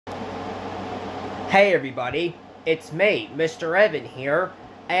Hey everybody, it's me, Mr. Evan here,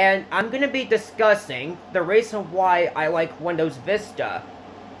 and I'm going to be discussing the reason why I like Windows Vista.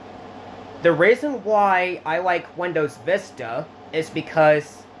 The reason why I like Windows Vista is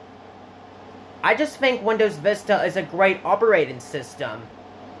because I just think Windows Vista is a great operating system.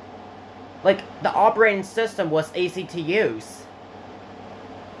 Like, the operating system was easy to use.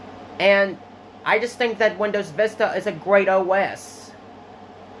 And I just think that Windows Vista is a great OS.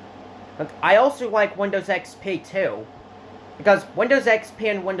 I also like Windows XP too, because Windows XP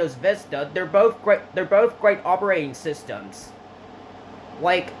and Windows Vista, they're both great operating systems.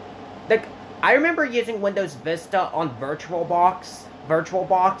 Like, I remember using Windows Vista on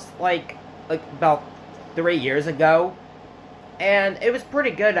VirtualBox like about 3 years ago, and it was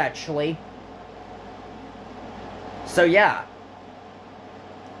pretty good actually. So yeah.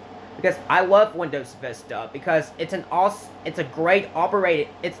 Because I love Windows Vista, because it's the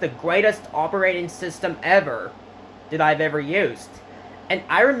greatest operating system ever that I've ever used. And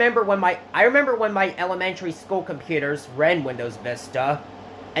I remember when my elementary school computers ran Windows Vista,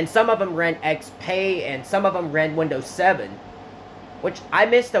 and some of them ran XP, and some of them ran Windows 7, which I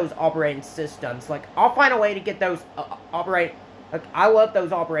miss those operating systems. Like, I'll find a way to get those I love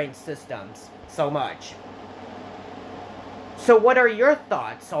those operating systems so much. So what are your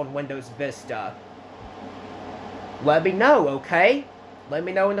thoughts on Windows Vista? Let me know, okay? Let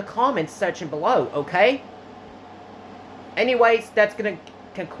me know in the comments section below, okay? Anyways, that's gonna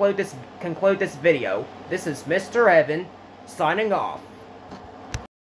conclude this video. This is Mr. Evan, signing off.